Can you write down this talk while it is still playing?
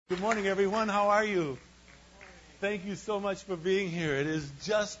Good morning, everyone. How are you? Thank you so much for being here. It is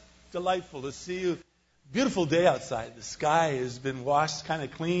just delightful to see you. Beautiful day outside. The sky has been washed kind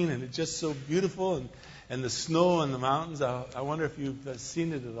of clean, and it's just so beautiful. And the snow on the mountains, I wonder if you've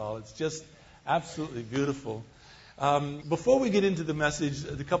seen it at all. It's just absolutely beautiful. Before we get into the message,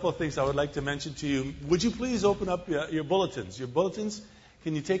 a couple of things I would like to mention to you. Would you please open up your bulletins? Your bulletins,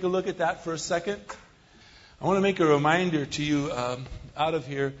 can you take a look at that for a second? I want to make a reminder to you out of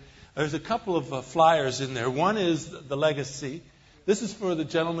here. There's a couple of flyers in there. One is the legacy. This is for the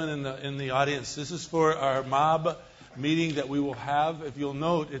gentleman in the audience. This is for our mob meeting that we will have. If you'll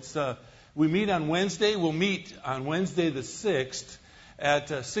note, we meet on Wednesday. We'll meet on Wednesday the 6th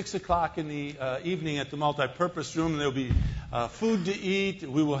at 6 o'clock in the evening at the multipurpose room. There will be food to eat.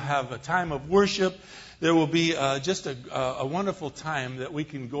 We will have a time of worship. There will be just a wonderful time that we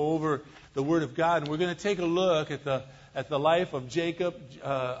can go over the Word of God. And we're going to take a look at the life of Jacob,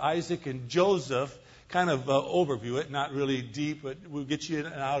 Isaac, and Joseph. Kind of overview it, not really deep, but we'll get you in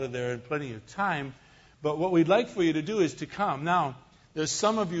and out of there in plenty of time. But what we'd like for you to do is to come. Now, there's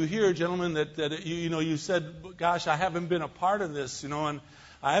some of you here, gentlemen, that you said, "Gosh, I haven't been a part of this, and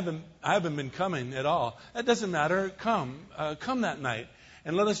I haven't been coming at all." That doesn't matter. Come that night,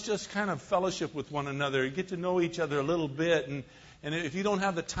 and let us just kind of fellowship with one another, get to know each other a little bit. And if you don't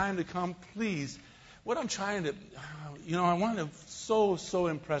have the time to come, please. What I'm trying to, I want to so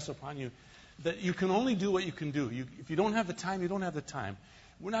impress upon you that you can only do what you can do. If you don't have the time, you don't have the time.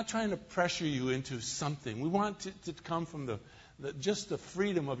 We're not trying to pressure you into something. We want it to come from just the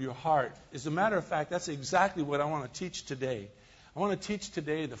freedom of your heart. As a matter of fact, that's exactly what I want to teach today. I want to teach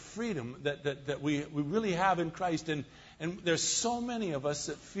today the freedom that we really have in Christ. And there's so many of us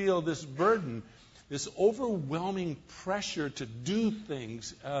that feel this burden, this overwhelming pressure to do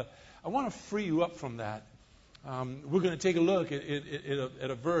things. I want to free you up from that. We're going to take a look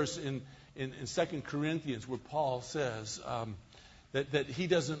at a verse in 2 Corinthians where Paul says that he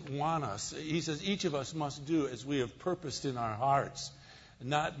doesn't want us. He says each of us must do as we have purposed in our hearts,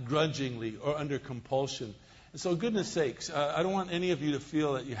 not grudgingly or under compulsion. And so, goodness sakes, I don't want any of you to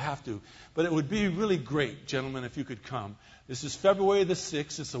feel that you have to, but it would be really great, gentlemen, if you could come. This is February the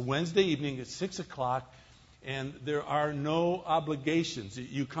 6th. It's a Wednesday evening at 6 o'clock, and there are no obligations.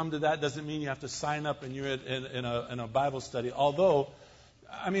 You come to that doesn't mean you have to sign up and you're in a Bible study. Although,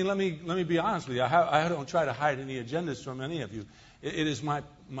 let me be honest with you. I don't try to hide any agendas from any of you. It is my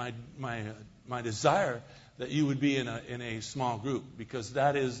desire that you would be in a small group, because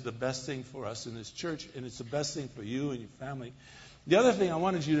that is the best thing for us in this church, and it's the best thing for you and your family. The other thing I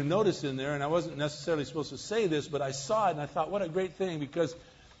wanted you to notice in there, and I wasn't necessarily supposed to say this, but I saw it and I thought, what a great thing, because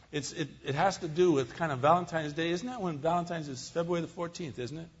it has to do with kind of Valentine's Day. Isn't that when Valentine's is February the 14th,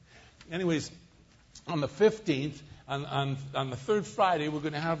 isn't it? Anyways, on the 15th, on the third Friday, we're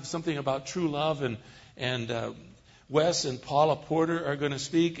going to have something about true love, and Wes and Paula Porter are going to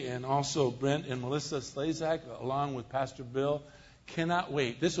speak, and also Brent and Melissa Slazak, along with Pastor Bill. Cannot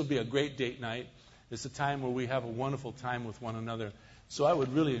wait. This will be a great date night. It's a time where we have a wonderful time with one another. So I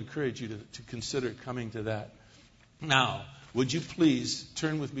would really encourage you to consider coming to that. Now, would you please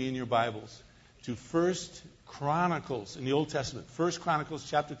turn with me in your Bibles to 1 Chronicles in the Old Testament. 1 Chronicles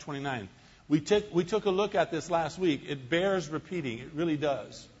chapter 29. We took a look at this last week. It bears repeating. It really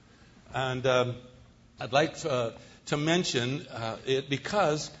does. And I'd like to mention it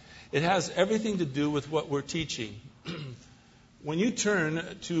because it has everything to do with what we're teaching. When you turn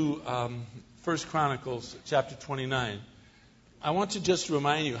to 1 Chronicles chapter 29, I want to just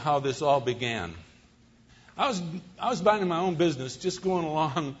remind you how this all began. I was minding my own business, just going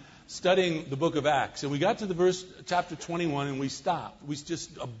along studying the book of Acts, and we got to the verse chapter 21 and we stopped. We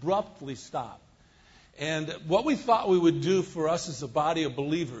just abruptly stopped. And what we thought we would do for us as a body of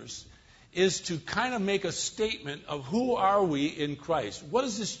believers is to kind of make a statement of who are we in Christ. What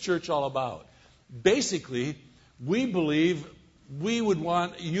is this church all about? Basically, we believe we would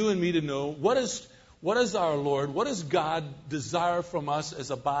want you and me to know what is our Lord, what does God desire from us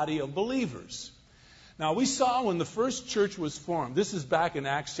as a body of believers? Now, we saw when the first church was formed. This is back in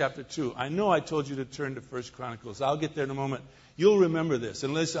Acts chapter 2. I know I told you to turn to 1 Chronicles. I'll get there in a moment. You'll remember this.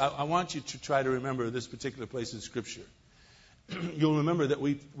 And listen, I want you to try to remember this particular place in Scripture. You'll remember that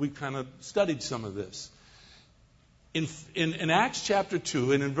we kind of studied some of this. In Acts chapter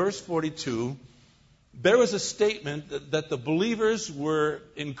 2 and in verse 42, there was a statement that the believers were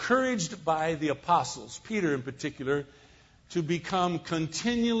encouraged by the apostles, Peter in particular, to become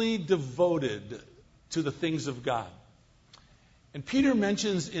continually devoted to the things of God. And Peter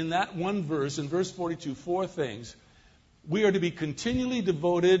mentions in that one verse, in verse 42, four things. We are to be continually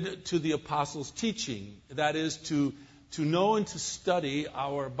devoted to the apostles' teaching. That is, to to know and to study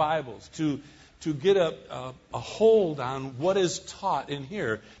our Bibles, to get a hold on what is taught in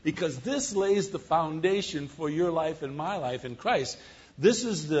here, because this lays the foundation for your life and my life in Christ. This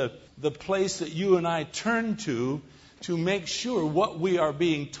is the place that you and I turn to make sure what we are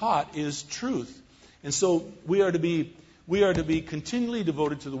being taught is truth. And so we are to be continually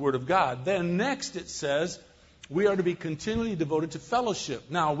devoted to the Word of God. Then next it says we are to be continually devoted to fellowship.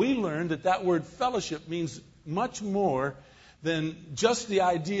 Now we learned that word fellowship means much more than just the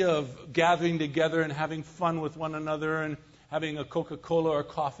idea of gathering together and having fun with one another and having a Coca-Cola or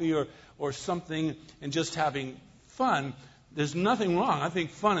coffee or something and just having fun. There's nothing wrong. I think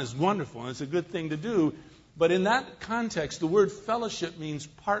fun is wonderful and it's a good thing to do. But in that context, the word fellowship means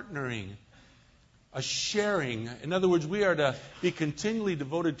partnering, a sharing. In other words, we are to be continually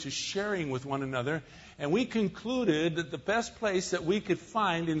devoted to sharing with one another. And we concluded that the best place that we could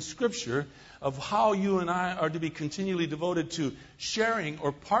find in Scripture of how you and I are to be continually devoted to sharing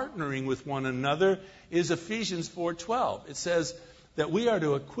or partnering with one another is Ephesians 4:12. It says that we are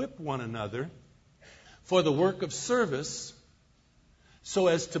to equip one another for the work of service so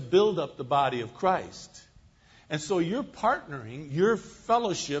as to build up the body of Christ. And so your partnering, your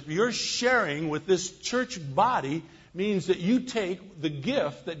fellowship, your sharing with this church body means that you take the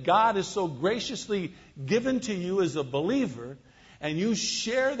gift that God has so graciously given to you as a believer, and you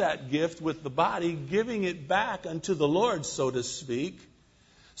share that gift with the body, giving it back unto the Lord, so to speak,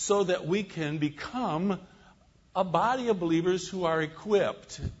 so that we can become a body of believers who are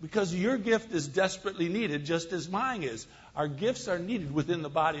equipped. Because your gift is desperately needed, just as mine is. Our gifts are needed within the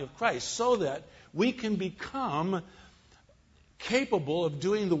body of Christ so that we can become capable of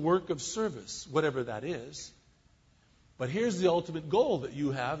doing the work of service, whatever that is. But here's the ultimate goal that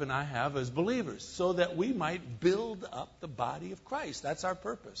you have and I have as believers, so that we might build up the body of Christ. That's our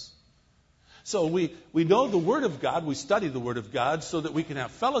purpose. So we know the Word of God, we study the Word of God so that we can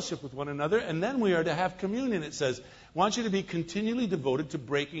have fellowship with one another, and then we are to have communion. It says, I want you to be continually devoted to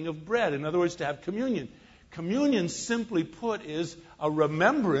breaking of bread. In other words, to have communion. Communion, simply put, is a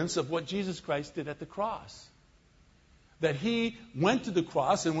remembrance of what Jesus Christ did at the cross. That He went to the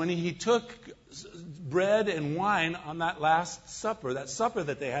cross, and when He took bread and wine on that Last Supper, that supper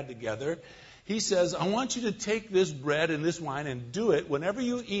that they had together, He says, I want you to take this bread and this wine and do it, whenever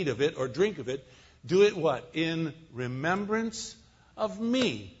you eat of it or drink of it, do it what? In remembrance of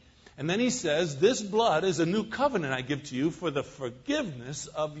me. And then He says, this blood is a new covenant I give to you for the forgiveness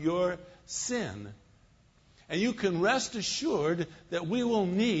of your sin. And you can rest assured that we will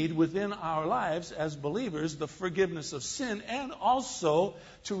need within our lives as believers the forgiveness of sin, and also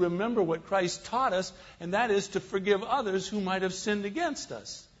to remember what Christ taught us, and that is to forgive others who might have sinned against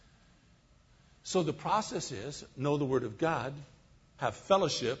us. So the process is know the Word of God, have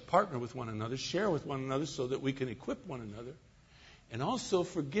fellowship, partner with one another, share with one another so that we can equip one another, and also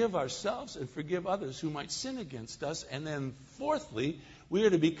forgive ourselves and forgive others who might sin against us. And then fourthly, we are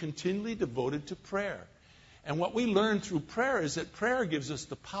to be continually devoted to prayer. And what we learn through prayer is that prayer gives us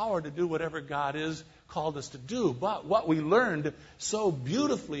the power to do whatever God has called us to do. But what we learned so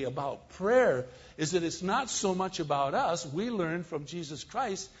beautifully about prayer is that it's not so much about us. We learned from Jesus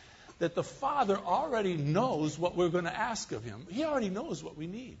Christ that the Father already knows what we're going to ask of Him. He already knows what we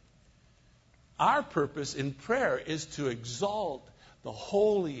need. Our purpose in prayer is to exalt the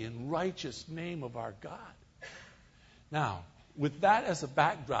holy and righteous name of our God. Now, with that as a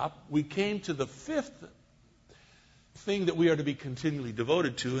backdrop, we came to the fifth thing that we are to be continually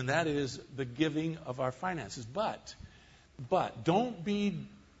devoted to, and that is the giving of our finances. But don't be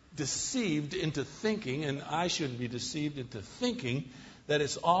deceived into thinking, and I shouldn't be deceived into thinking, that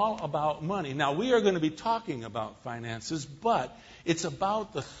it's all about money. Now, we are going to be talking about finances, but it's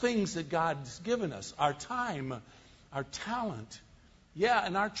about the things that God's given us. Our time, our talent,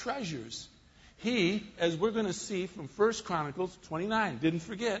 and our treasures. He, as we're going to see from 1 Chronicles 29, didn't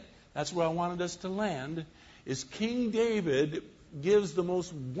forget, that's where I wanted us to land, is King David gives the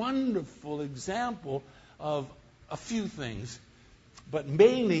most wonderful example of a few things. But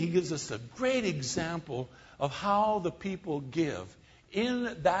mainly he gives us a great example of how the people give.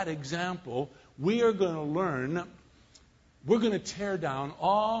 In that example, we are going to learn, we're going to tear down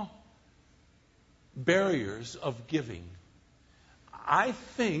all barriers of giving. I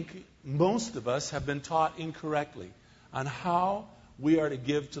think most of us have been taught incorrectly on how we are to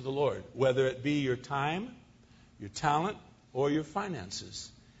give to the Lord, whether it be your time, your talent, or your finances.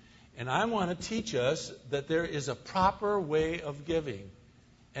 And I want to teach us that there is a proper way of giving,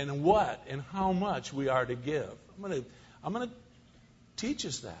 and what and how much we are to give. I'm going to teach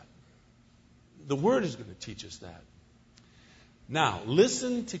us that. The Word is going to teach us that. Now,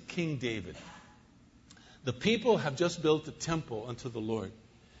 listen to King David. The people have just built a temple unto the Lord.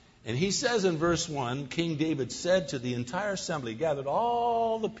 And he says in verse 1, King David said to the entire assembly, gathered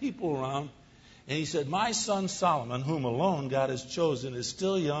all the people around, and he said, my son Solomon, whom alone God has chosen, is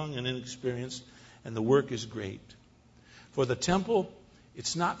still young and inexperienced, and the work is great. For the temple,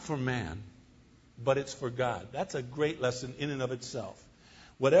 it's not for man, but it's for God. That's a great lesson in and of itself.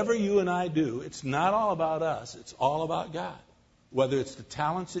 Whatever you and I do, it's not all about us. It's all about God. Whether it's the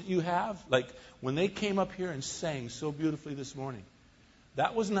talents that you have, like when they came up here and sang so beautifully this morning,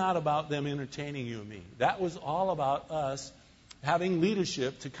 that was not about them entertaining you and me. That was all about us having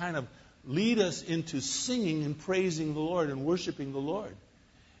leadership to kind of lead us into singing and praising the Lord and worshiping the Lord.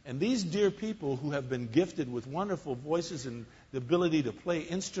 And these dear people who have been gifted with wonderful voices and the ability to play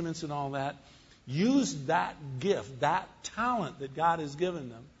instruments and all that, use that gift, that talent that God has given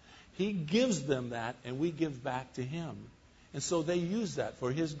them. He gives them that, and we give back to Him. And so they use that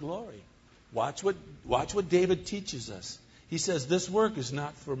for His glory. Watch what David teaches us. He says this work is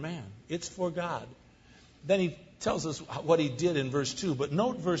not for man. It's for God. Then he tells us what he did in verse 2. But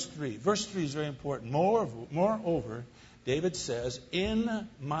note verse 3. Verse 3 is very important. Moreover, David says, in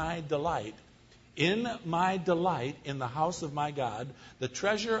my delight in the house of my God, the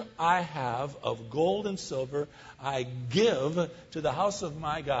treasure I have of gold and silver, I give to the house of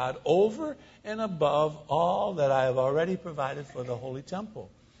my God over and above all that I have already provided for the holy temple.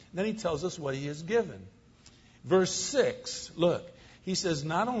 Then he tells us what he has given. Verse 6, look, he says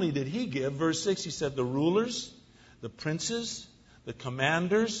not only did he give, verse 6, he said the rulers, the princes, the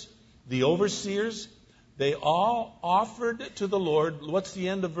commanders, the overseers, they all offered to the Lord. What's the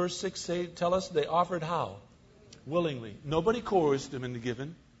end of verse 6 tell us? They offered how? Willingly. Nobody coerced them into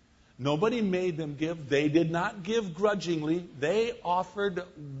giving. Nobody made them give. They did not give grudgingly. They offered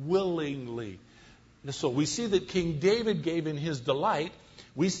willingly. So we see that King David gave in his delight.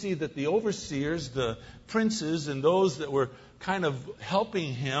 We see that the overseers, the princes, and those that were kind of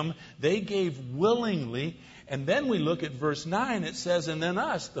helping him, they gave willingly. And then we look at verse 9. It says, and then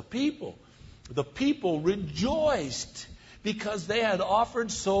us, the people. The people rejoiced because they had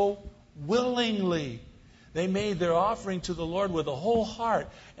offered so willingly. They made their offering to the Lord with a whole heart.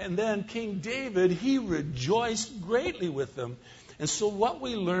 And then King David, he rejoiced greatly with them. And so what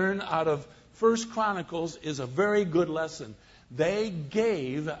we learn out of 1 Chronicles is a very good lesson. They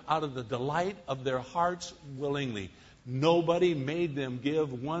gave out of the delight of their hearts willingly. Nobody made them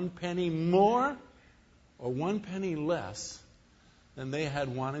give 1 penny more or 1 penny less than they had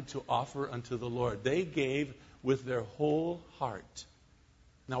wanted to offer unto the Lord. They gave with their whole heart.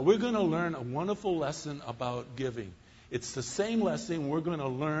 Now we're going to learn a wonderful lesson about giving. It's the same lesson we're going to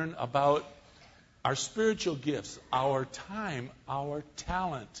learn about our spiritual gifts, our time, our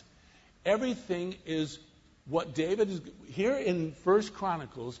talent. Everything is what David is here in 1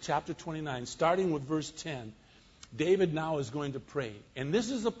 Chronicles chapter 29, starting with verse 10. David now is going to pray. And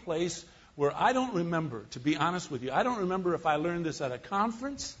this is a place where I don't remember, to be honest with you, I don't remember if I learned this at a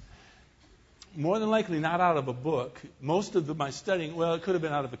conference. More than likely not out of a book. Most of my studying, well, it could have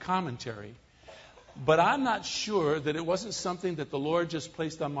been out of a commentary. But I'm not sure that it wasn't something that the Lord just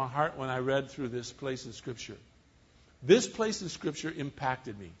placed on my heart when I read through this place in Scripture. This place in Scripture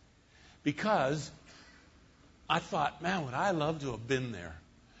impacted me because I thought, man, would I love to have been there?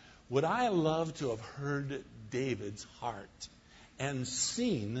 Would I love to have heard David's heart and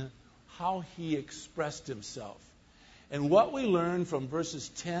seen how he expressed himself? And what we learn from verses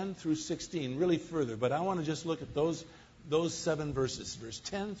 10 through 16, really further, but I want to just look at those 7 verses, verse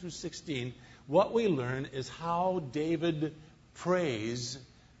 10 through 16. What we learn is how David prays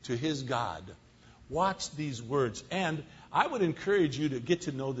to his God. Watch these words. And I would encourage you to get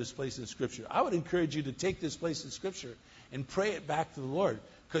to know this place in Scripture. I would encourage you to take this place in Scripture and pray it back to the Lord,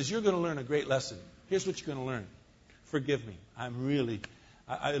 because you're going to learn a great lesson. Here's what you're going to learn. Forgive me.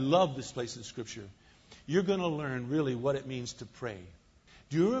 I love this place in Scripture. You're going to learn really what it means to pray.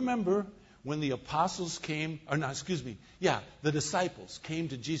 Do you remember when the apostles came, the disciples came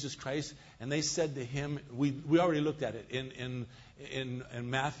to Jesus Christ and they said to him, we already looked at it in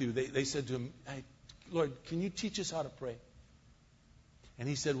Matthew, they said to him, hey, Lord, can you teach us how to pray? And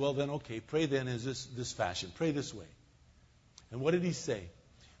he said, well then, okay, pray then in this fashion, pray this way. And what did he say?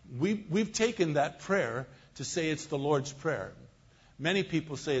 We've taken that prayer to say it's the Lord's Prayer. Many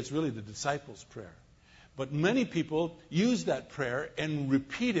people say it's really the disciples' prayer. But many people use that prayer and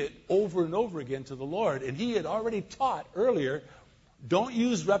repeat it over and over again to the Lord. And he had already taught earlier, don't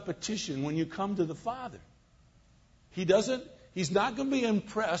use repetition when you come to the Father. He's not going to be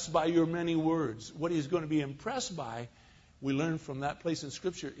impressed by your many words. What he's going to be impressed by, we learn from that place in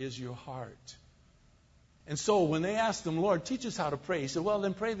Scripture, is your heart. And so when they asked him, Lord, teach us how to pray, he said, well,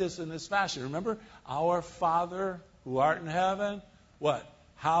 then pray this in this fashion. Remember, our Father who art in heaven, what?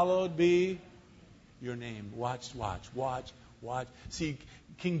 Hallowed be your name. Watch. See,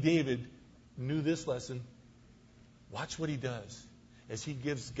 King David knew this lesson. Watch what he does as he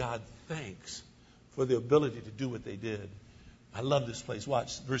gives God thanks for the ability to do what they did. I love this place.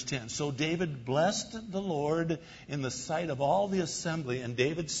 Watch, verse 10. So David blessed the Lord in the sight of all the assembly, and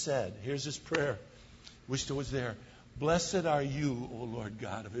David said, here's his prayer. Wish it was there. Blessed are you, O Lord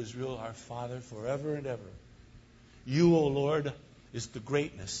God of Israel, our Father, forever and ever. You, O Lord, is the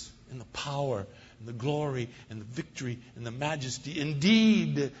greatness and the power and the glory and the victory and the majesty.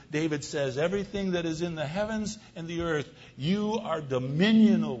 Indeed, David says, everything that is in the heavens and the earth, you are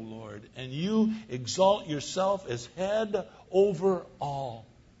dominion, O Lord, and you exalt yourself as head over all.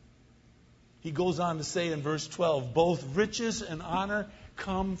 He goes on to say in verse 12, both riches and honor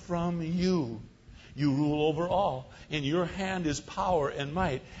come from you. You rule over all. In your hand is power and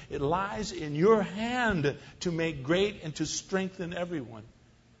might. It lies in your hand to make great and to strengthen everyone.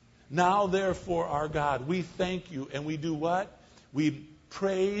 Now, therefore, our God, we thank you, and we do what? We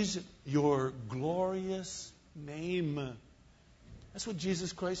praise your glorious name. That's what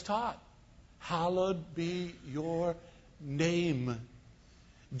Jesus Christ taught. Hallowed be your name.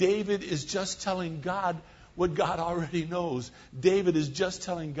 David is just telling God what God already knows. David is just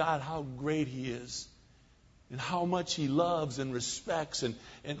telling God how great he is and how much he loves and respects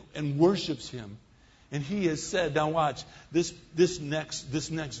and worships him. And he has said, now watch, this next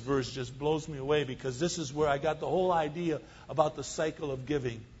verse just blows me away, because this is where I got the whole idea about the cycle of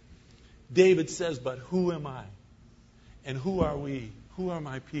giving. David says, but who am I? And who are we? Who are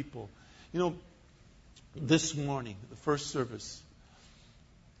my people? You know, this morning, the first service,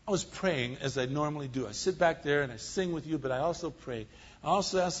 I was praying as I normally do. I sit back there and I sing with you, but I also pray. I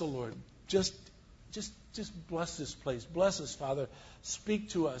also ask the Lord, just bless this place. Bless us, Father. Speak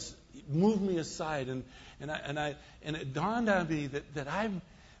to us. Move me aside. And it dawned on me that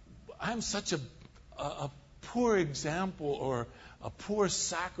I'm such a poor example, or a poor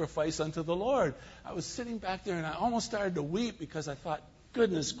sacrifice unto the Lord. I was sitting back there and I almost started to weep, because I thought,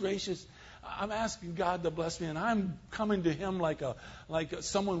 goodness gracious, I'm asking God to bless me, and I'm coming to Him like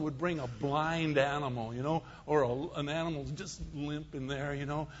someone would bring a blind animal, you know, or an animal just limp in there, you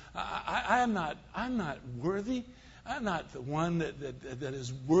know. I'm not worthy. I'm not the one that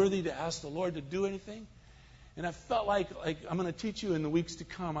is worthy to ask the Lord to do anything. And I felt like I'm going to teach you in the weeks to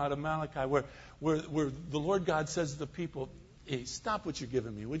come out of Malachi, where the Lord God says to the people, hey, stop what you're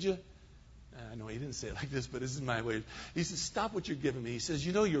giving me, would you? I know he didn't say it like this, but this is my way. He says, stop what you're giving me. He says,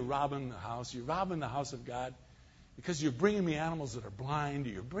 you know, you're robbing the house. You're robbing the house of God, because you're bringing me animals that are blind.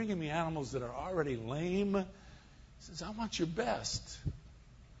 You're bringing me animals that are already lame. He says, I want your best.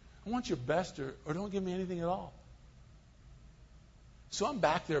 I want your best, or don't give me anything at all. So I'm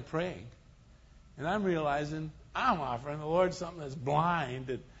back there praying, and I'm realizing I'm offering the Lord something that's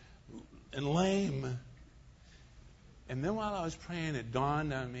blind and lame. And then while I was praying, it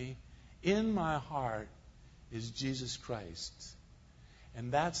dawned on me, in my heart is Jesus Christ.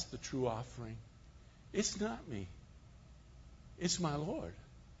 And that's the true offering. It's not me. It's my Lord.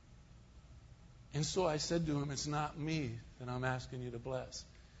 And so I said to him, it's not me that I'm asking you to bless.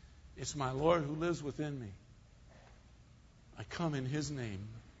 It's my Lord who lives within me. I come in His name.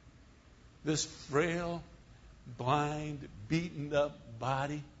 This frail, blind, beaten up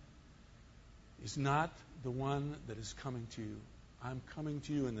body is not the one that is coming to you. I'm coming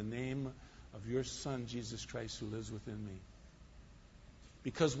to you in the name of your Son, Jesus Christ, who lives within me.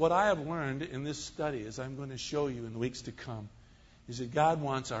 Because what I have learned in this study, as I'm going to show you in the weeks to come, is that God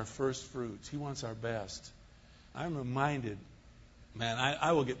wants our first fruits. He wants our best. I'm reminded, man,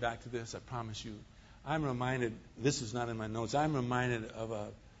 I will get back to this, I promise you. I'm reminded, this is not in my notes, I'm reminded of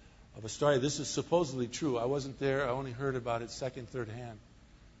a story. This is supposedly true. I wasn't there. I only heard about it second, third hand.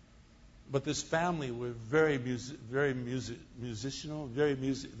 But this family were very musical,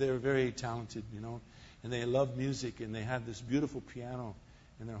 they were very talented, you know, and they loved music, and they had this beautiful piano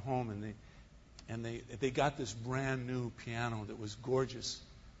in their home, and they got this brand new piano that was gorgeous.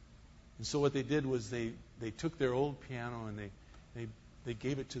 And so what they did was they took their old piano and they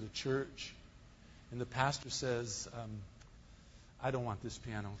gave it to the church. And the pastor says, I don't want this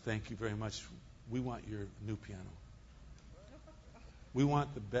piano. Thank you very much. We want your new piano. We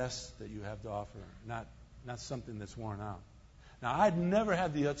want the best that you have to offer, not something that's worn out. Now, I'd never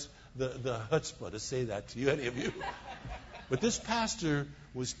had the chutzpah to say that to you, any of you. But this pastor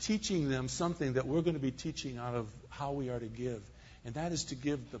was teaching them something that we're going to be teaching out of how we are to give. And that is to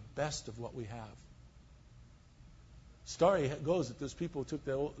give the best of what we have. Story goes that those people took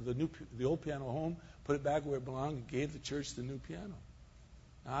the old piano home, put it back where it belonged, and gave the church the new piano.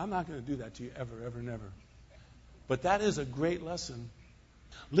 Now, I'm not going to do that to you ever, ever, never. But that is a great lesson.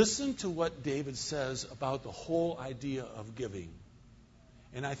 Listen to what David says about the whole idea of giving.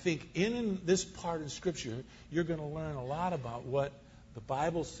 And I think in this part of Scripture, you're going to learn a lot about what the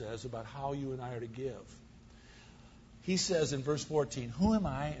Bible says about how you and I are to give. He says in verse 14, "Who am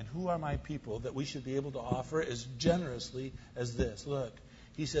I and who are my people that we should be able to offer as generously as this?" Look,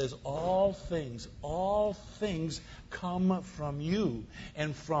 he says, all things come from you,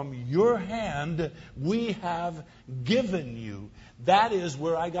 and from your hand we have given you. That is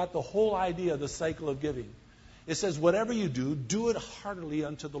where I got the whole idea of the cycle of giving. It says, whatever you do, do it heartily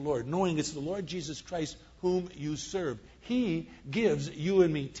unto the Lord, knowing it's the Lord Jesus Christ whom you serve. He gives you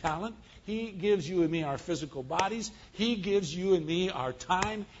and me talent. He gives you and me our physical bodies. He gives you and me our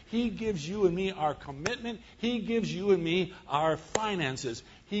time. He gives you and me our commitment. He gives you and me our finances.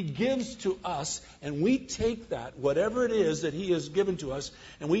 He gives to us, and we take that, whatever it is that He has given to us,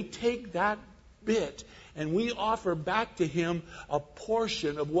 and we take that bit, and we offer back to Him a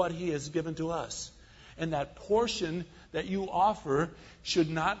portion of what He has given to us. And that portion that you offer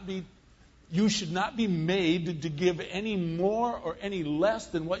you should not be made to give any more or any less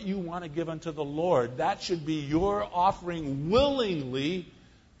than what you want to give unto the Lord. That should be your offering willingly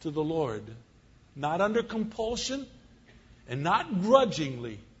to the Lord. Not under compulsion and not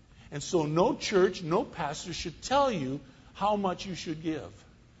grudgingly. And so no church, no pastor should tell you how much you should give.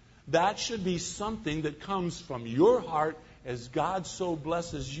 That should be something that comes from your heart. As God so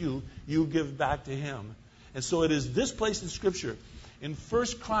blesses you, you give back to Him. And so it is this place in Scripture, in 1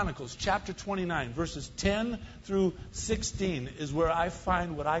 Chronicles chapter 29, verses 10 through 16, is where I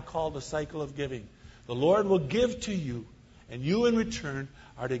find what I call the cycle of giving. The Lord will give to you, and you in return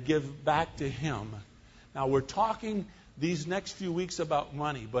are to give back to Him. Now, we're talking these next few weeks about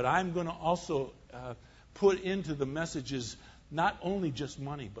money, but I'm going to also put into the messages not only just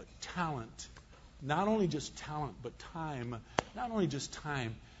money, but talent. Not only just talent, but time. Not only just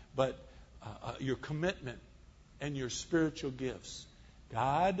time, but your commitment and your spiritual gifts.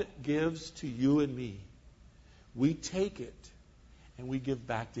 God gives to you and me. We take it and we give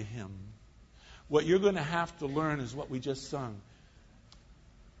back to Him. What you're going to have to learn is what we just sung.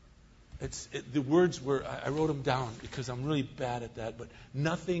 The words were, I wrote them down because I'm really bad at that, but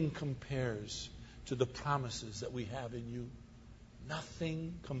nothing compares to the promises that we have in you.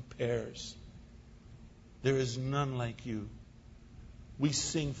 Nothing compares. There is none like you. We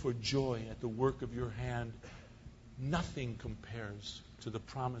sing for joy at the work of your hand. Nothing compares to the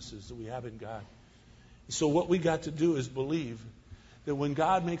promises that we have in God. So what we got to do is believe that when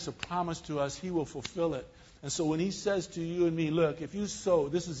God makes a promise to us, He will fulfill it. And so when He says to you and me, look, if you sow,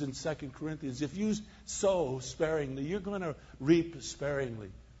 this is in 2 Corinthians, if you sow sparingly, you're going to reap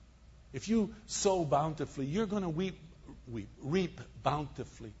sparingly. If you sow bountifully, you're going to reap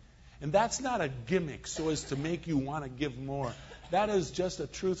bountifully. And that's not a gimmick so as to make you want to give more. That is just a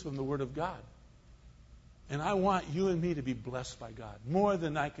truth from the Word of God. And I want you and me to be blessed by God. More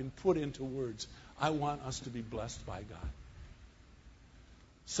than I can put into words. I want us to be blessed by God.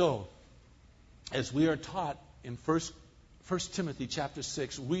 So, as we are taught in 1 Timothy chapter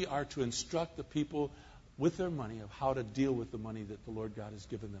 6, we are to instruct the people with their money of how to deal with the money that the Lord God has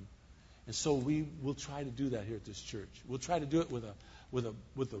given them. And so we will try to do that here at this church. We'll try to do it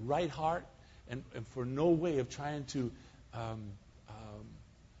with the right heart and for no way of trying to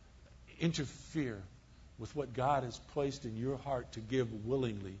interfere with what God has placed in your heart to give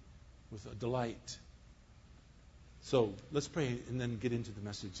willingly with a delight. So let's pray and then get into the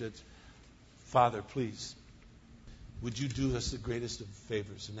message. Father, please, would you do us the greatest of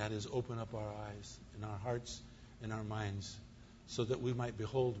favors, and that is open up our eyes and our hearts and our minds so that we might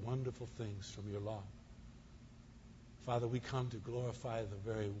behold wonderful things from your law. Father, we come to glorify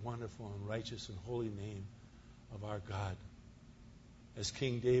the very wonderful and righteous and holy name of our God. As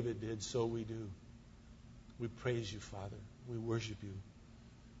King David did, so we do. We praise you, Father. We worship you.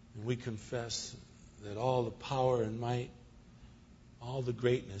 And we confess that all the power and might, all the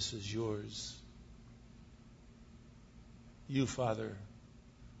greatness is yours. You, Father,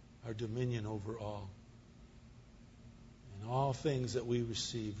 are dominion over all. And all things that we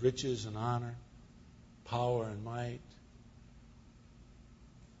receive, riches and honor, power and might,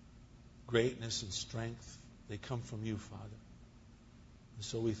 greatness and strength, they come from you, Father. And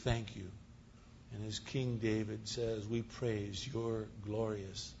so we thank you. And as King David says, we praise your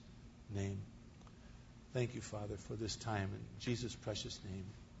glorious name. Thank you, Father, for this time. In Jesus' precious name,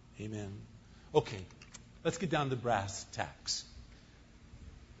 amen. Okay, let's get down to brass tacks.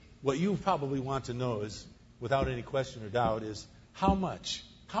 What you probably want to know is, without any question or doubt, is how much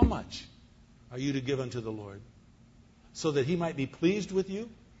are you to give unto the Lord? So that He might be pleased with you,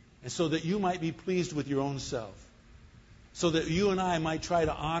 and so that you might be pleased with your own self. So that you and I might try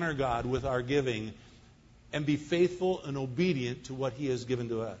to honor God with our giving and be faithful and obedient to what He has given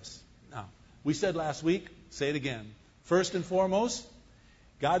to us. Now, we said last week, say it again. First and foremost,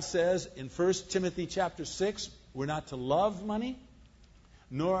 God says in 1 Timothy chapter 6, we're not to love money,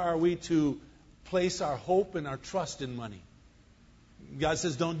 nor are we to place our hope and our trust in money. God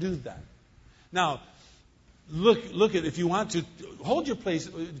says don't do that. Now, look at, if you want to, hold your place,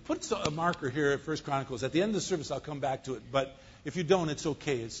 put a marker here at 1 Chronicles. At the end of the service, I'll come back to it. But if you don't, it's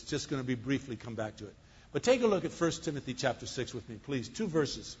okay. It's just going to be briefly come back to it. But take a look at 1 Timothy chapter 6 with me, please. 2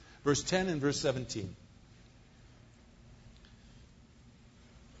 verses, verse 10 and verse 17.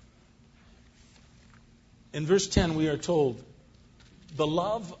 In verse 10, we are told, the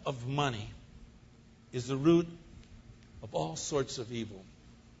love of money is the root of all sorts of evil.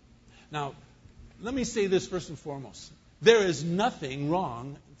 Now, let me say this first and foremost. There is nothing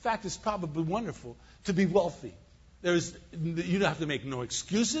wrong. In fact, it's probably wonderful to be wealthy. You don't have to make no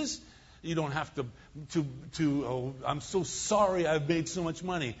excuses. You don't have to I'm so sorry I've made so much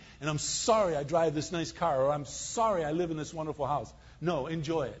money, and I'm sorry I drive this nice car, or I'm sorry I live in this wonderful house. No,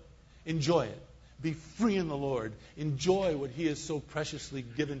 enjoy it. Enjoy it. Be free in the Lord. Enjoy what He has so preciously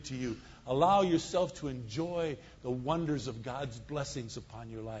given to you. Allow yourself to enjoy the wonders of God's blessings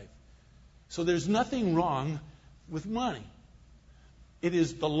upon your life. So there's nothing wrong with money. It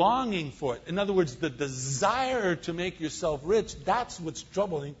is the longing for it. In other words, the desire to make yourself rich, that's what's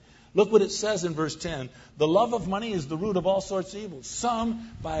troubling. Look what it says in verse 10. The love of money is the root of all sorts of evil. Some,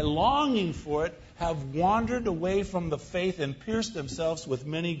 by longing for it, have wandered away from the faith and pierced themselves with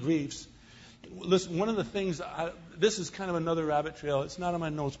many griefs. Listen, one of the things, this is kind of another rabbit trail. It's not on my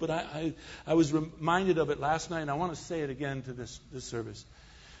notes, but I was reminded of it last night, and I want to say it again to this service.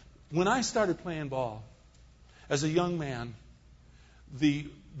 When I started playing ball, as a young man, the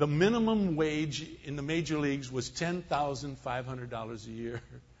minimum wage in the major leagues was $10,500 a year.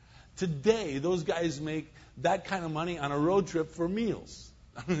 Today, those guys make that kind of money on a road trip for meals.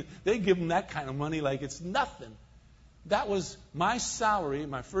 They give them that kind of money like it's nothing. That was my salary.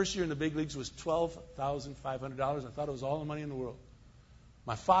 My first year in the big leagues was $12,500. I thought it was all the money in the world.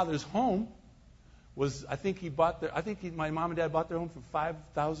 My father's home was, my mom and dad bought their home for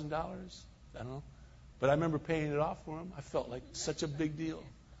 $5,000. I don't know. But I remember paying it off for them. I felt like such a big deal.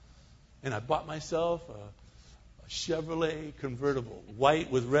 And I bought myself a Chevrolet convertible,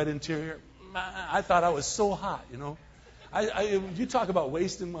 white with red interior. I thought I was so hot, you know. You talk about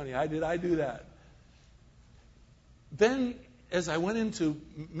wasting money. I do that. Then, as I went into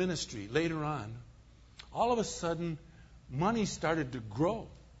ministry later on, all of a sudden, money started to grow.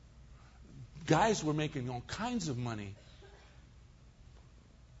 Guys were making all kinds of money.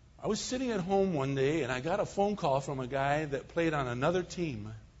 I was sitting at home one day, and I got a phone call from a guy that played on another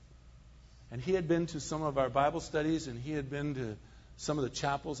team. And he had been to some of our Bible studies, and he had been to some of the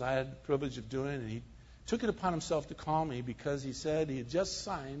chapels I had the privilege of doing. And he took it upon himself to call me because he said he had just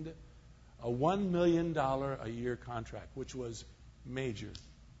signed a $1 million a year contract, which was major.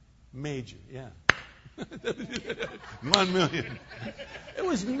 Major, yeah. 1 million. It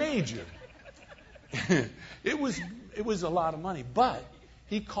was major. It was a lot of money. But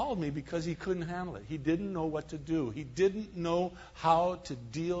he called me because he couldn't handle it. He didn't know what to do. He didn't know how to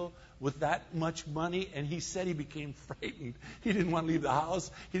deal with that much money, and he said he became frightened. He didn't want to leave the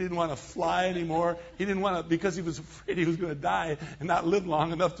house. He didn't want to fly anymore. He didn't want to, because he was afraid he was going to die and not live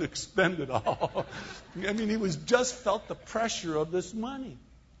long enough to expend it all. I mean, he just felt the pressure of this money.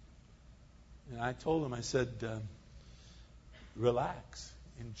 And I told him, I said, relax,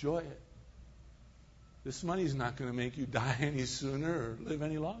 enjoy it. This money is not going to make you die any sooner or live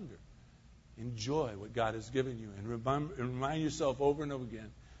any longer. Enjoy what God has given you, and remind yourself over and over again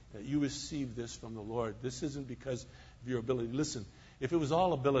that you receive this from the Lord. This isn't because of your ability. Listen, if it was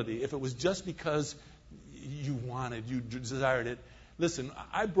all ability, if it was just because you desired it, listen,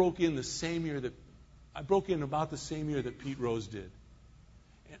 I broke in about the same year that Pete Rose did.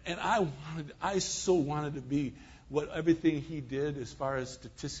 And I so wanted to be what everything he did as far as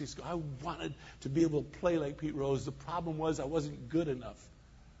statistics go. I wanted to be able to play like Pete Rose. The problem was I wasn't good enough.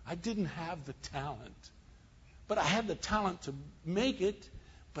 I didn't have the talent. But I had the talent to make it,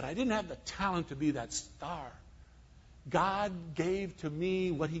 but I didn't have the talent to be that star. God gave to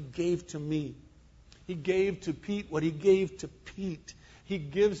me what He gave to me. He gave to Pete what He gave to Pete. He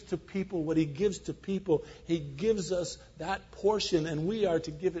gives to people what He gives to people. He gives us that portion, and we are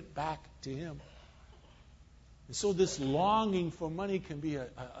to give it back to Him. And so this longing for money can be a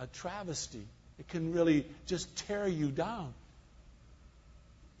travesty. It can really just tear you down.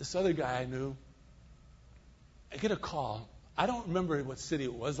 This other guy I knew, I get a call. I don't remember what city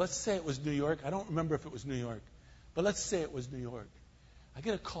it was. Let's say it was New York. I don't remember if it was New York. But let's say it was New York. I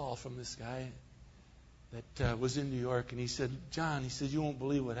get a call from this guy that was in New York, and he said, John, he said, you won't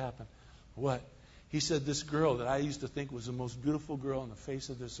believe what happened. What? He said, this girl that I used to think was the most beautiful girl on the face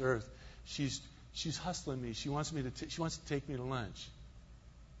of this earth, she's hustling me. She wants to take me to lunch.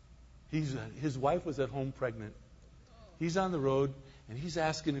 His wife was at home pregnant. He's on the road, and he's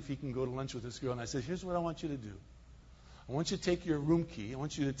asking if he can go to lunch with this girl. And I said, here's what I want you to do. I want you to take your room key. I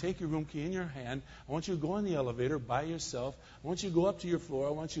want you to take your room key in your hand. I want you to go in the elevator by yourself. I want you to go up to your floor.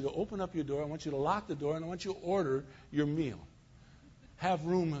 I want you to open up your door. I want you to lock the door, and I want you to order your meal. Have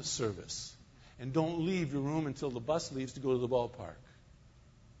room service. And don't leave your room until the bus leaves to go to the ballpark.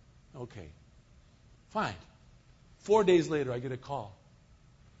 Okay. Fine. 4 days later, I get a call.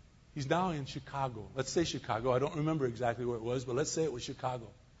 He's now in Chicago. Let's say Chicago. I don't remember exactly where it was, but let's say it was Chicago.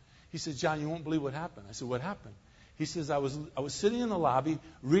 He says, John, you won't believe what happened. I said, what happened? He says, I was sitting in the lobby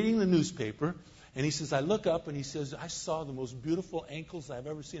reading the newspaper, and he says, I look up, and he says, I saw the most beautiful ankles I've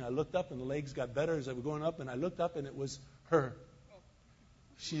ever seen. I looked up, and the legs got better as I was going up, and I looked up, and it was her.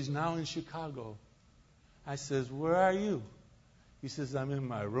 She's now in Chicago. I says, where are you? He says, I'm in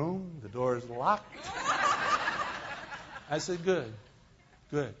my room. The door is locked. I said, good.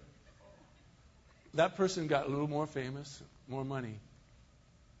 That person got a little more famous, more money.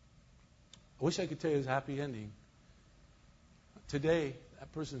 I wish I could tell you his happy ending. Today,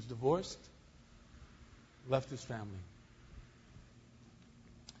 that person's divorced, left his family.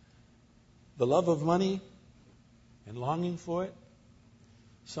 The love of money and longing for it.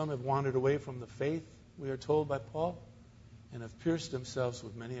 Some have wandered away from the faith, we are told by Paul, and have pierced themselves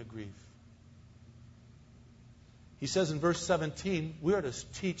with many a grief. He says in verse 17, we are to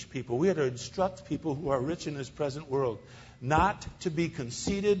teach people, we are to instruct people who are rich in this present world, not to be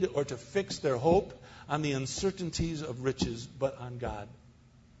conceited or to fix their hope on the uncertainties of riches, but on God.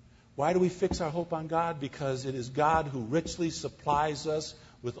 Why do we fix our hope on God? Because it is God who richly supplies us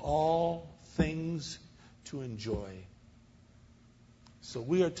with all things to enjoy. So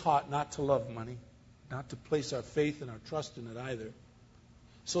we are taught not to love money, not to place our faith and our trust in it either.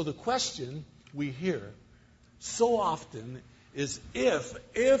 So the question we hear so often is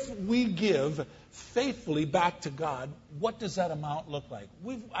if we give faithfully back to God, what does that amount look like?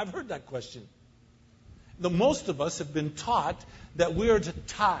 I've heard that question. Most of us have been taught that we are to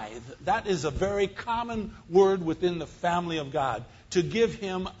tithe. That is a very common word within the family of God, to give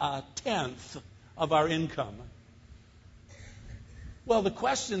Him 1/10 of our income. Well, the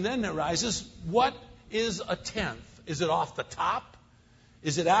question then arises, what is 1/10? Is it off the top?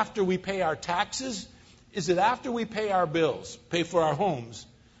 Is it after we pay our taxes? Is it after we pay our bills, pay for our homes,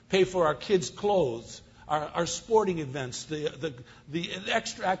 pay for our kids' clothes, our sporting events, the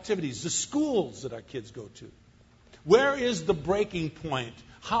extra activities, the schools that our kids go to? Where is the breaking point?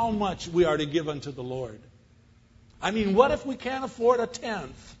 How much we are to give unto the Lord? I mean, what if we can't afford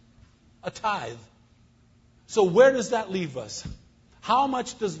 1/10, a tithe? So where does that leave us? How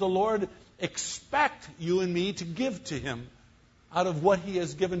much does the Lord expect you and me to give to Him out of what He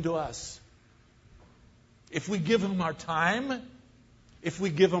has given to us? If we give Him our time, if we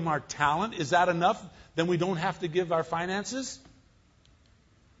give Him our talent, is that enough? Then we don't have to give our finances?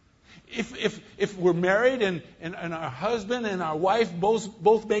 If we're married and our husband and our wife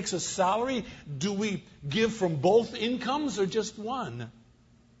both makes a salary, do we give from both incomes or just one?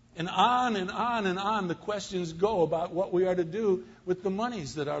 And on and on and on the questions go about what we are to do with the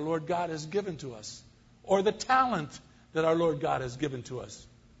monies that our Lord God has given to us, or the talent that our Lord God has given to us,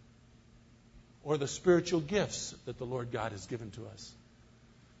 or the spiritual gifts that the Lord God has given to us.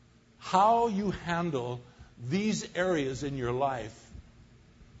 How you handle these areas in your life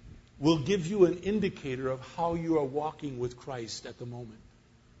will give you an indicator of how you are walking with Christ at the moment.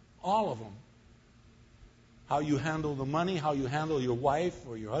 All of them. How you handle the money, how you handle your wife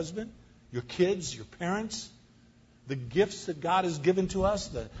or your husband, your kids, your parents, the gifts that God has given to us,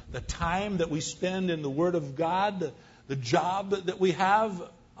 the time that we spend in the Word of God, the job that we have,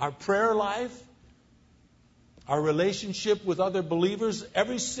 our prayer life, our relationship with other believers.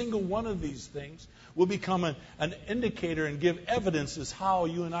 Every single one of these things will become an indicator and give evidence as how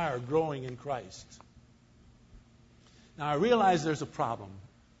you and I are growing in Christ. Now, I realize there's a problem.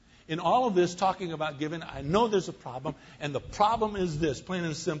 In all of this, talking about giving, I know there's a problem, and the problem is this, plain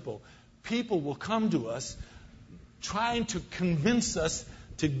and simple. People will come to us trying to convince us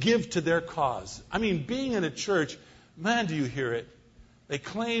to give to their cause. I mean, being in a church, man, do you hear it? They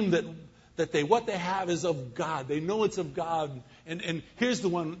claim that what they have is of God. They know it's of God, And here's the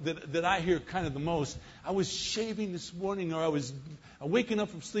one that I hear kind of the most. I was shaving this morning, or I was waking up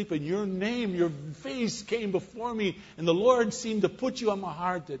from sleep, and your name, your face came before me, and the Lord seemed to put you on my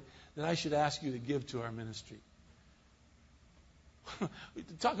heart that I should ask you to give to our ministry.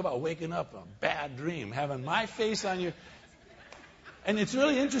 Talk about waking up a bad dream, having my face on your... And it's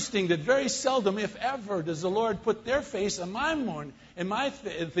really interesting that very seldom, if ever, does the Lord put their face on my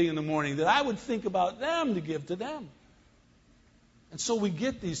thing in the morning, that I would think about them to give to them. And so we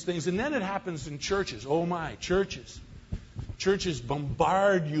get these things, and then it happens in churches. Oh my, churches. Churches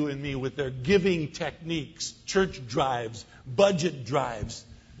bombard you and me with their giving techniques, church drives, budget drives.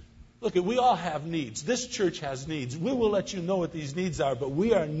 Look, we all have needs. This church has needs. We will let you know what these needs are, but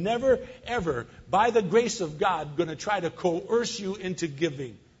we are never, ever, by the grace of God, going to try to coerce you into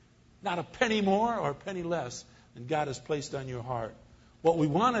giving. Not a penny more or a penny less than God has placed on your heart. What we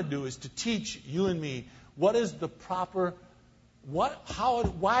want to do is to teach you and me what is the proper, why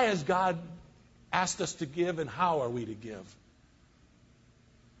has God asked us to give, and how are we to give?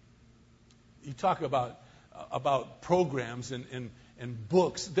 You talk about programs and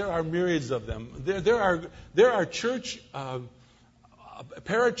books. There are myriads of them. There are church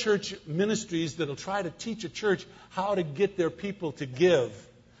parachurch ministries that'll try to teach a church how to get their people to give,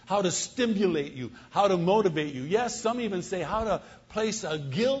 how to stimulate you, how to motivate you. Yes, some even say how to place a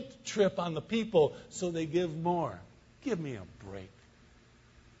guilt trip on the people so they give more. Give me a break.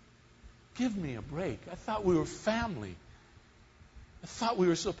 Give me a break. I thought we were family. I thought we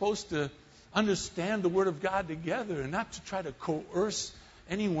were supposed to understand the Word of God together and not to try to coerce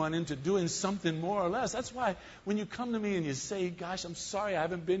anyone into doing something more or less. That's why when you come to me and you say, gosh, I'm sorry I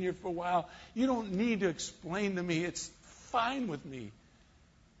haven't been here for a while, you don't need to explain to me. It's fine with me.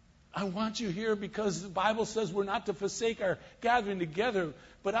 I want you here because the Bible says we're not to forsake our gathering together,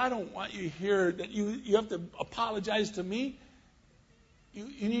 but I don't want you here that you have to apologize to me.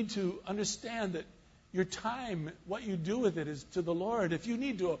 You need to understand that your time, what you do with it, is to the Lord. If you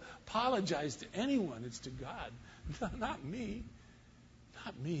need to apologize to anyone, it's to God. Not me.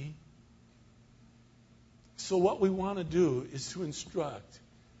 Not me. So what we want to do is to instruct,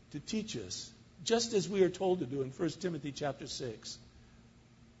 to teach us, just as we are told to do in 1 Timothy chapter 6.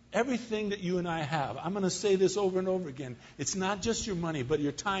 Everything that you and I have, I'm going to say this over and over again, it's not just your money, but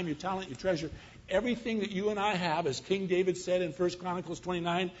your time, your talent, your treasure. Everything that you and I have, as King David said in 1 Chronicles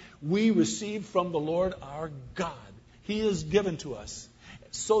 29, we receive from the Lord our God. He is given to us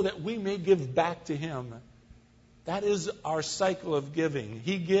so that we may give back to Him. That is our cycle of giving.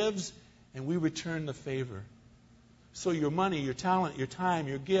 He gives and we return the favor. So your money, your talent, your time,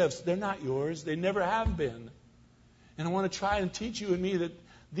 your gifts, they're not yours. They never have been. And I want to try and teach you and me that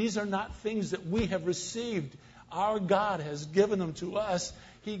these are not things that we have received. Our God has given them to us.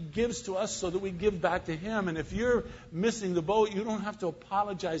 He gives to us so that we give back to Him. And if you're missing the boat, you don't have to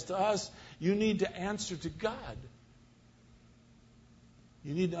apologize to us. You need to answer to God.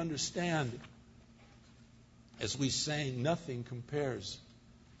 You need to understand, as we sang, nothing compares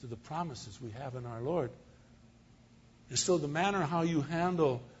to the promises we have in our Lord. And so the manner how you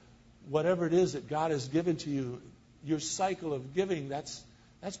handle whatever it is that God has given to you, your cycle of giving, that's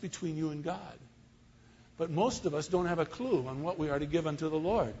between you and God. But most of us don't have a clue on what we are to give unto the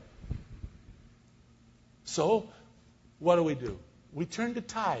Lord. So, what do? We turn to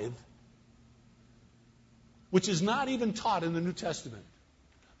tithe, which is not even taught in the New Testament.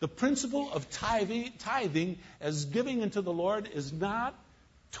 The principle of tithing as giving unto the Lord is not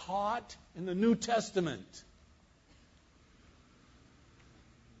taught in the New Testament.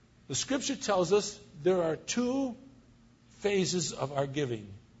 The Scripture tells us there are two phases of our giving.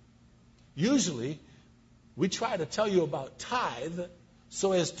 Usually, we try to tell you about tithe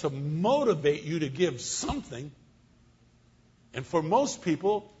so as to motivate you to give something. And for most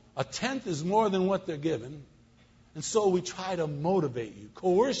people, a tenth is more than what they're given. And so we try to motivate you,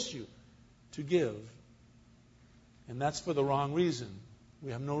 coerce you to give. And that's for the wrong reason.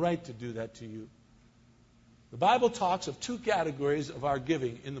 We have no right to do that to you. The Bible talks of two categories of our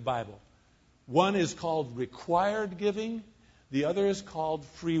giving in the Bible. One is called required giving. The other is called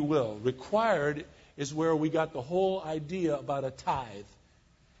free will. Required is where we got the whole idea about a tithe.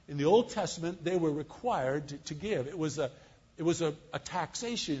 In the Old Testament, they were required to give. It was a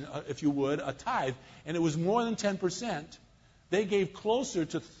taxation, if you would, a tithe, and it was more than 10%. They gave closer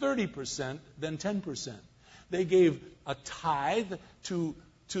to 30% than 10%. They gave a tithe to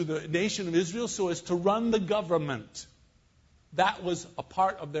the nation of Israel so as to run the government. That was a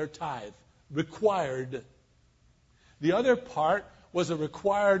part of their tithe, required. The other part was a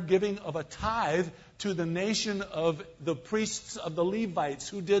required giving of a tithe to the nation of the priests of the Levites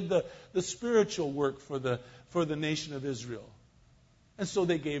who did the spiritual work for the nation of Israel. And so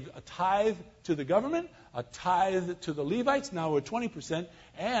they gave a tithe to the government, a tithe to the Levites, now we're 20%.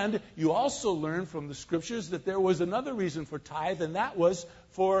 And you also learn from the scriptures that there was another reason for tithe, and that was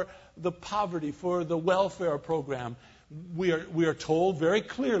for the poverty, for the welfare program. We are told very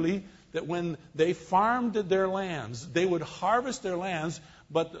clearly that when they farmed their lands, they would harvest their lands,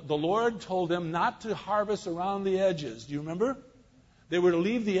 but the Lord told them not to harvest around the edges. Do you remember? They were to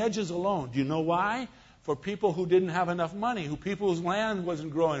leave the edges alone. Do you know why? For people who didn't have enough money, people whose land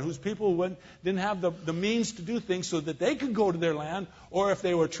wasn't growing, whose people didn't have the means to do things so that they could go to their land, or if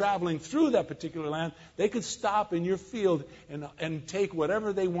they were traveling through that particular land, they could stop in your field and take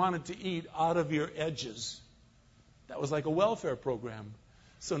whatever they wanted to eat out of your edges. That was like a welfare program.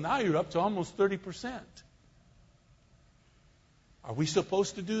 So now you're up to almost 30%. Are we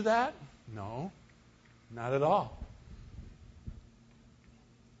supposed to do that? No, not at all.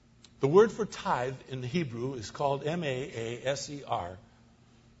 The word for tithe in the Hebrew is called M-A-A-S-E-R.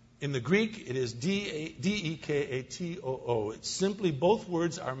 In the Greek, it is D-E-K-A-T-O-O. It's simply, both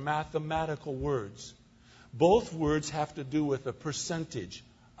words are mathematical words. Both words have to do with a percentage,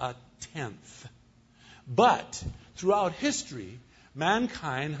 a tenth. But throughout history,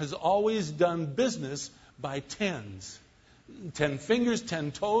 mankind has always done business by tens. 10 fingers,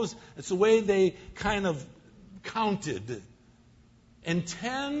 10 toes. It's the way they kind of counted. And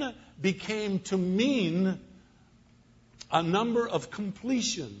 10 became to mean a number of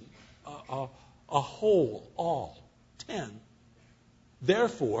completion, a whole, all. 10.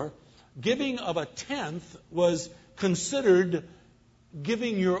 Therefore, giving of a tenth was considered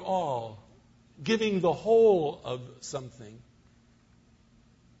giving your all, giving the whole of something.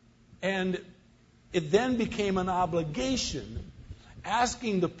 And it then became an obligation,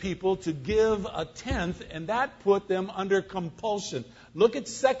 asking the people to give a tenth, and that put them under compulsion. Look at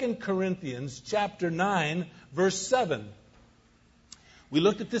 2 Corinthians chapter 9, verse 7. We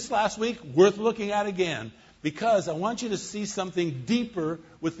looked at this last week, worth looking at again, because I want you to see something deeper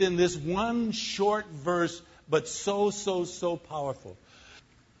within this one short verse, but so powerful.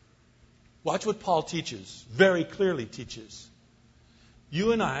 Watch what Paul teaches, very clearly teaches.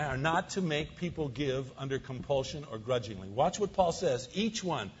 You and I are not to make people give under compulsion or grudgingly. Watch what Paul says. Each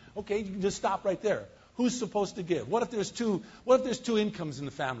one. Okay, you can just stop right there. Who's supposed to give? What if there's two incomes in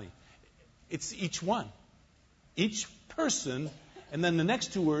the family? It's each one. Each person, and then the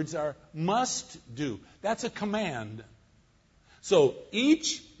next two words are must do. That's a command. So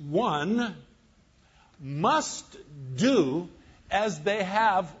each one must do as they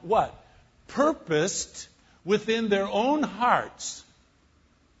have what? Purposed within their own hearts.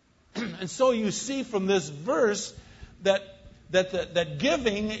 And so you see from this verse that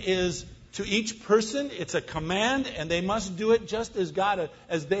giving is to each person. It's a command, and they must do it just as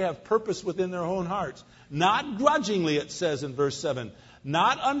as they have purpose within their own hearts. Not grudgingly, it says in verse 7.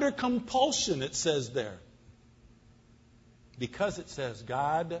 Not under compulsion, it says there. Because it says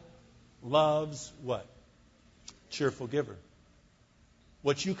God loves what? Cheerful giver.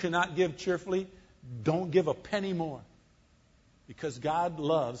 What you cannot give cheerfully, don't give a penny more. Because God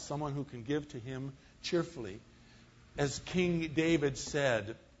loves someone who can give to Him cheerfully. As King David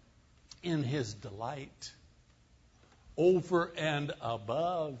said, in his delight, over and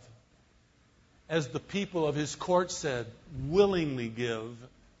above. As the people of his court said, willingly give.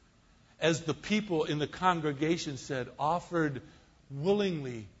 As the people in the congregation said, offered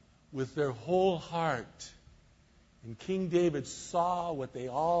willingly with their whole heart. And King David saw what they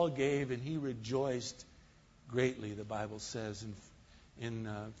all gave, and he rejoiced greatly, the Bible says in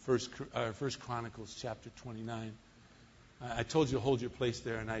First Chronicles chapter 29. I told you to hold your place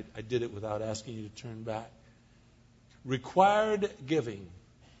there, and I did it without asking you to turn back. Required giving,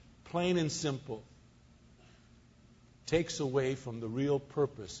 plain and simple, takes away from the real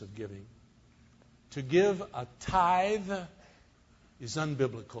purpose of giving. To give a tithe is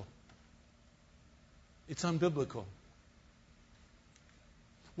unbiblical. It's unbiblical.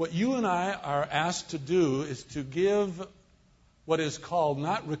 What you and I are asked to do is to give what is called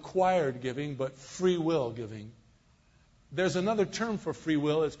not required giving, but free will giving. There's another term for free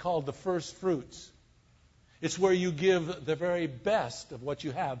will. It's called the first fruits. It's where you give the very best of what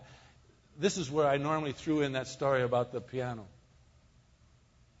you have. This is where I normally threw in that story about the piano.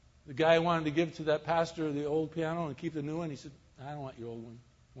 The guy wanted to give to that pastor the old piano and keep the new one. He said, I don't want your old one.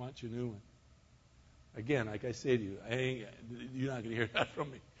 I want your new one. Again, like I say to you, you're not going to hear that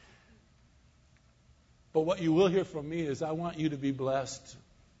from me. But what you will hear from me is I want you to be blessed.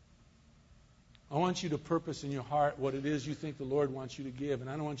 I want you to purpose in your heart what it is you think the Lord wants you to give. And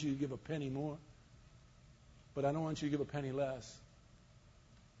I don't want you to give a penny more. But I don't want you to give a penny less.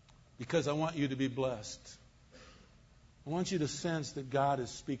 Because I want you to be blessed. I want you to sense that God is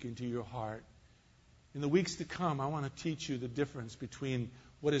speaking to your heart. In the weeks to come, I want to teach you the difference between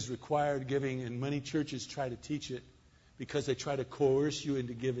what is required giving, and many churches try to teach it because they try to coerce you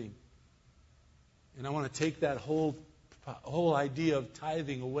into giving. And I want to take that whole idea of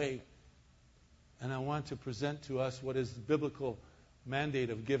tithing away, and I want to present to us what is the biblical mandate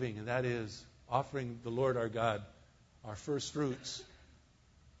of giving, and that is offering the Lord our God our first fruits,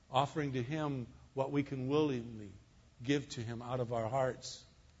 offering to Him what we can willingly give to Him out of our hearts.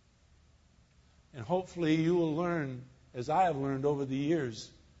 And hopefully you will learn, as I have learned over the years.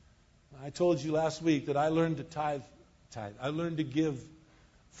 I told you last week that I learned to tithe. I learned to give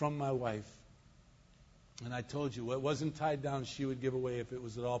from my wife. And I told you, what wasn't tied down, she would give away if it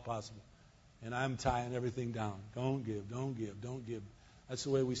was at all possible. And I'm tying everything down. Don't give, don't give, don't give. That's the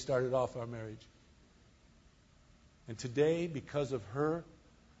way we started off our marriage. And today, because of her,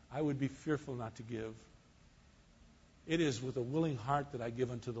 I would be fearful not to give. It is with a willing heart that I give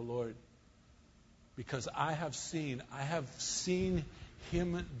unto the Lord. Because I have seen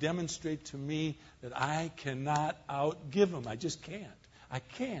Him demonstrate to me that I cannot outgive Him. I just can't. I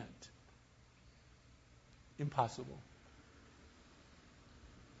can't. Impossible.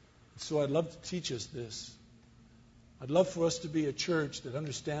 So I'd love to teach us this. I'd love for us to be a church that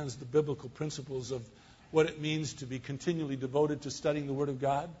understands the biblical principles of what it means to be continually devoted to studying the Word of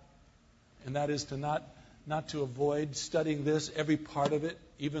God. And that is to not to avoid studying this, every part of it,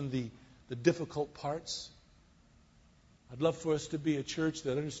 even the difficult parts. I'd love for us to be a church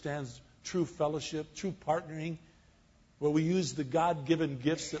that understands true fellowship, true partnering, where we use the God-given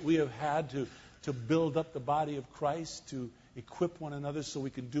gifts that we have had to build up the body of Christ, to equip one another so we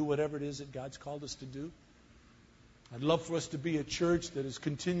can do whatever it is that God's called us to do. I'd love for us to be a church that is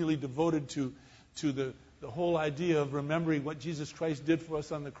continually devoted to the whole idea of remembering what Jesus Christ did for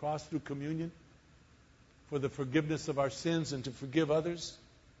us on the cross through communion, for the forgiveness of our sins and to forgive others.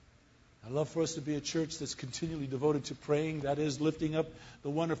 I'd love for us to be a church that's continually devoted to praying, that is, lifting up the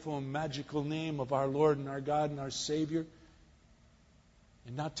wonderful and magical name of our Lord and our God and our Savior,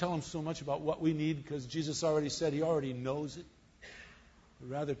 and not tell Him so much about what we need, because Jesus already said He already knows it.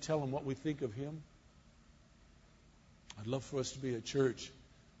 We'd rather tell Him what we think of Him. I'd love for us to be a church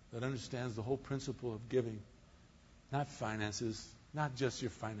that understands the whole principle of giving. Not finances, not just your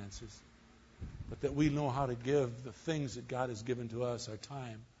finances, but that we know how to give the things that God has given to us, our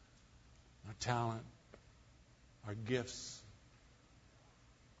time, our talent, our gifts,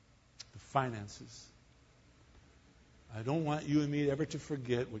 the finances. I don't want you and me ever to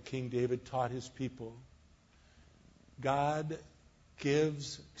forget what King David taught his people. God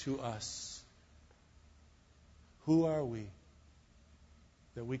gives to us. Who are we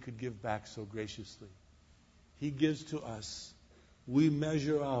that we could give back so graciously? He gives to us. We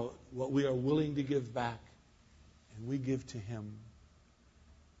measure out what we are willing to give back, and we give to Him.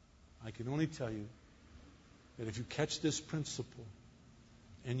 I can only tell you that if you catch this principle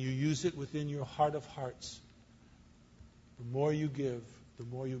and you use it within your heart of hearts, the more you give, the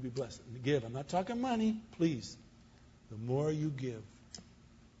more you'll be blessed. And give, I'm not talking money, please. The more you give,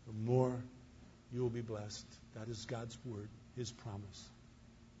 the more you will be blessed. That is God's word, His promise.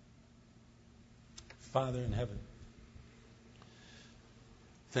 Father in heaven,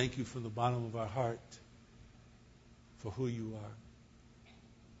 thank You from the bottom of our heart for who You are.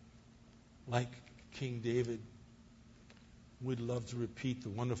 Like King David, we'd love to repeat the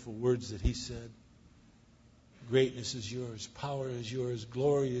wonderful words that he said. Greatness is Yours, power is Yours,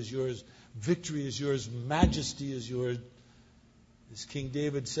 glory is Yours, victory is Yours, majesty is Yours. As King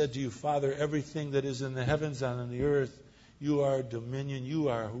David said to You, Father, everything that is in the heavens and on the earth, You are dominion, You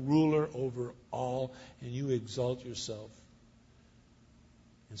are ruler over all, and You exalt Yourself.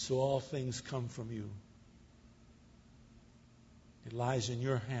 And so all things come from You. It lies in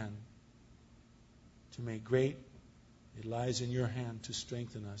Your hand to make great. It lies in Your hand to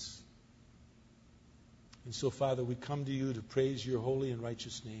strengthen us. And so, Father, we come to You to praise Your holy and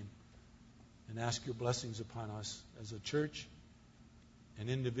righteous name and ask Your blessings upon us as a church and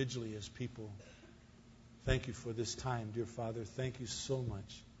individually as people. Thank You for this time, dear Father. Thank You so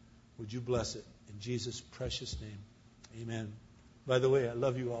much. Would You bless it in Jesus' precious name. Amen. By the way, I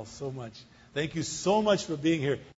love you all so much. Thank you so much for being here.